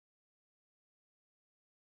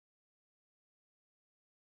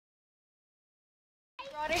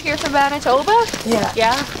Daughter here from Manitoba? Yeah.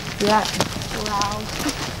 Yeah? Yeah. Wow.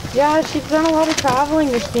 Yeah, she's done a lot of traveling,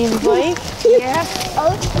 it seems like. Yeah.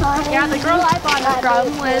 Yeah, the girl I bought her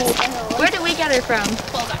from was... Where did we get her from?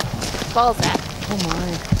 Balzac. Oh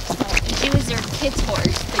my. She was their kid's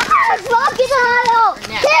horse.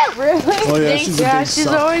 Really? Oh yeah, She's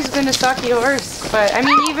always been a sucky horse. But I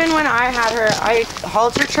mean, even when I had her, I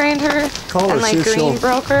halter trained her. Call her, and like green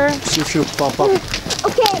broke her. See if she'll pop up.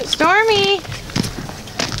 Okay. Stormy!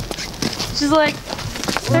 She's like,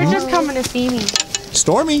 they're just coming to see me.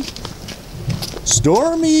 Stormy!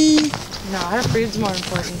 Stormy! No, her food's more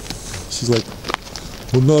important. She's like,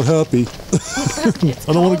 I'm not happy.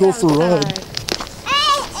 I don't want to go for a ride.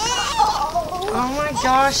 Oh my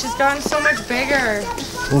gosh, she's gotten so much bigger.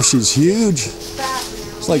 Oh, she's huge.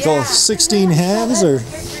 It's like all 16 hands or...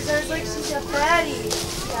 It's like she's a fatty.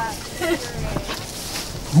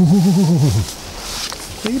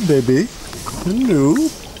 Hey, baby. Hello.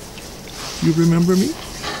 You remember me?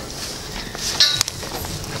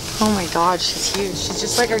 Oh my god, she's huge. She's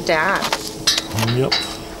just like her dad. Yep.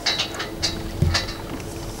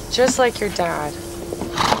 Just like your dad.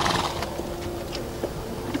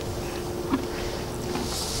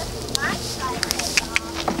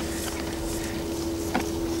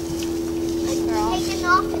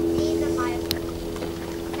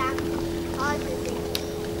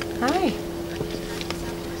 Hi.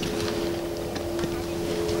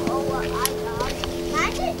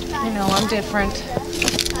 I know, I'm different.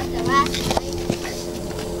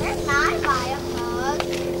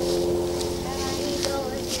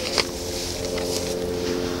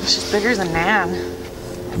 She's bigger than Nan.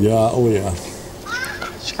 Yeah, oh yeah.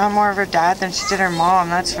 She got more of her dad than she did her mom,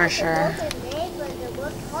 that's for sure.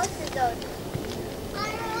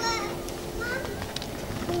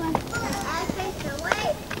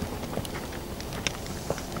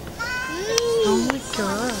 Oh my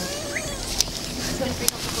god.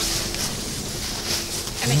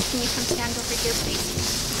 Can you come stand over here, please?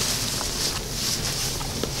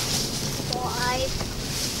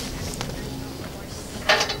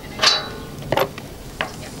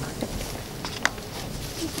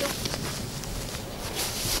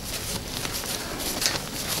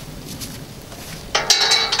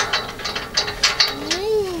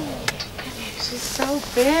 She's so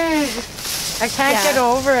big. I can't get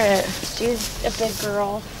over it. She's a big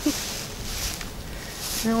girl.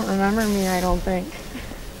 She don't remember me, I don't think.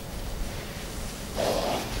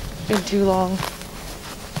 Been too long.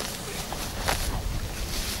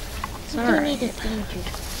 It's alright. Need to feed you.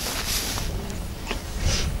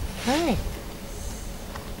 Hi.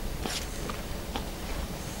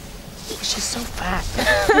 She's so fat.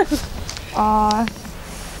 Aw.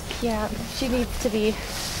 Yeah, she needs to be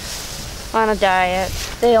on a diet.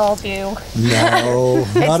 They all do. No,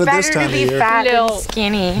 not at this It's better time to of be year. fat No. than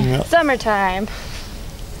skinny. Yep. Summertime.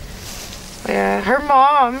 Yeah, her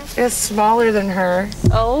mom is smaller than her.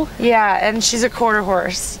 Oh? Yeah, and she's a quarter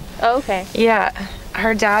horse. Okay. Yeah,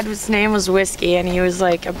 her dad's name was Whiskey, and he was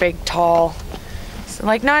like a big, tall, so,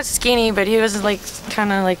 like not skinny, but he was like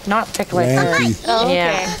kind of like not thick like her. Lanky. Oh, okay.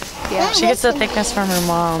 Yeah. Yeah. She gets the thickness from her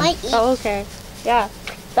mom. Oh, okay. Yeah.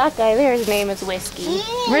 That guy there, his name is Whiskey.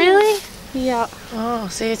 Really? Yeah. Oh,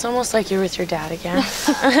 see, it's almost like you're with your dad again.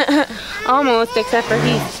 Almost, except for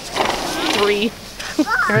he's 3.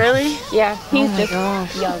 Really? Yeah, he's Oh my just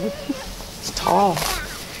gosh. young. It's tall.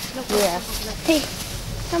 Yeah. Hey,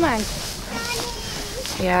 come on.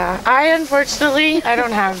 Yeah, I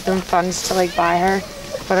don't have the funds to like buy her,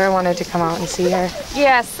 but I wanted to come out and see her.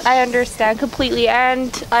 Yes, I understand completely,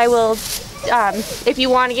 and I will, if you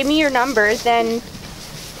want to give me your number, then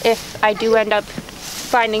if I do end up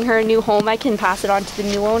finding her a new home, I can pass it on to the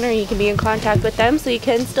new owner. You can be in contact with them so you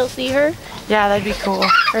can still see her. Yeah, that'd be cool,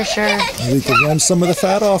 for sure. We could run some of the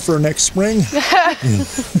fat off her next spring.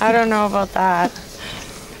 I don't know about that.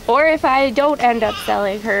 Or if I don't end up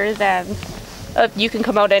selling her, then you can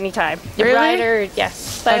come out anytime. You Really? ride her,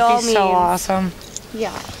 yes, by all That'd be means. so awesome.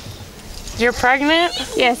 Yeah. You're pregnant?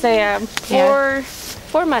 Yes, I am. Yeah.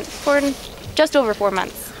 4 months. Just over 4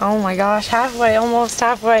 months. Oh my gosh, halfway, almost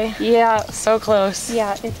halfway. Yeah. So close.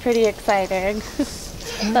 Yeah, it's pretty exciting.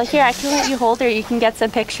 So here, I can let you hold her. You can get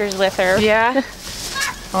some pictures with her. Yeah?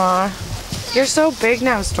 Aw. You're so big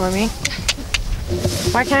now, Stormy.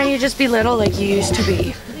 Why can't you just be little like you used to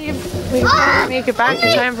be? We can't make it back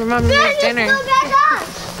in time for Mom to make dinner.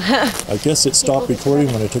 I guess it stopped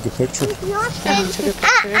recording when I took a picture.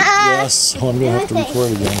 Yes, oh, I'm going to have to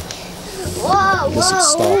record again. I guess it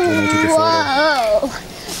stopped when I took a photo.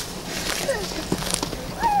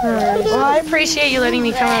 Well, I appreciate you letting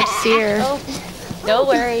me come out to see her. No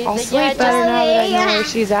worries. I'll sleep better now that I know where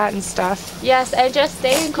she's at and stuff. Yes, and just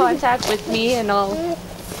stay in contact with me, and I'll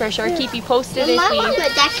for sure keep you posted if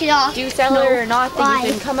we do sell her or not. That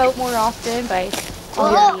you can come out more often.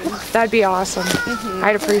 That'd be awesome.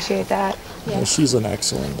 I'd appreciate that. Yeah, she's an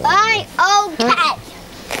excellent dog.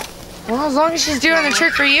 Well, as long as she's doing the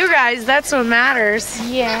trick for you guys, that's what matters.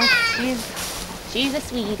 Yeah, she's a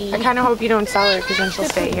sweetie. I kind of hope you don't sell her because then she'll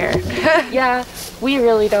stay here. Yeah, we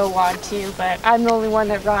really don't want to, but I'm the only one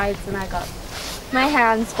that rides, and I got my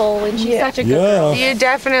hands full, and she's such a good girl. You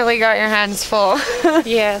definitely got your hands full.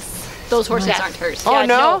 Yes. Those horses aren't hers. Oh, Yeah,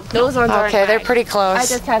 no? those ones aren't Okay, they're mine. pretty close. I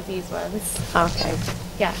just have these ones. Okay.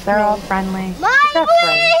 Yeah. They're all friendly.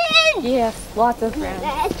 Yes, lots of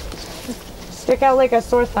friends. Stick out like a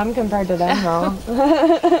sore thumb compared to them,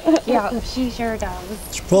 though. Yeah, she sure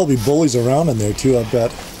does. She probably bullies around in there too, I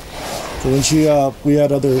bet. So when we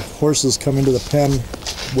had other horses come into the pen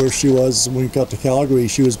where she was when we got to Calgary,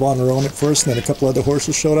 she was on her own at first, and then a couple other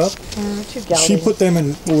horses showed up. She put them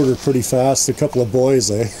in order pretty fast, a couple of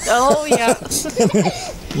boys, eh? Oh, yeah.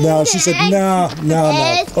 No, she said, no,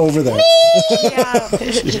 over there. Yeah.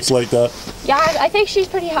 She's like that. Yeah, I think she's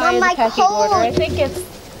pretty high in the pecking order. I think it's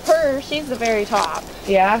her, she's the very top.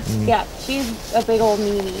 Yeah? Yeah, she's a big old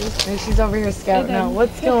meanie. And she's over here scouting out.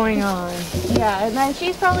 What's going on? Yeah, and then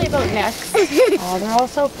she's probably about next. Oh, they're all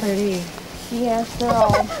so pretty. Yes, they're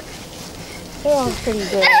all pretty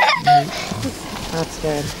good. That's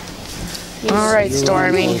good. All right,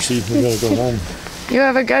 Stormy. We gotta go home. You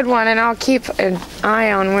have a good one, and I'll keep an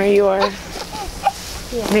eye on where you are.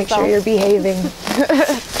 Make sure you're behaving.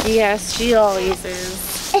 Yes, she always is.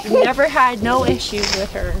 Never had no issues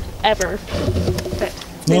with her, ever. But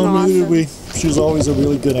No, neither awesome. did we. She was always a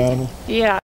really good animal. Yeah.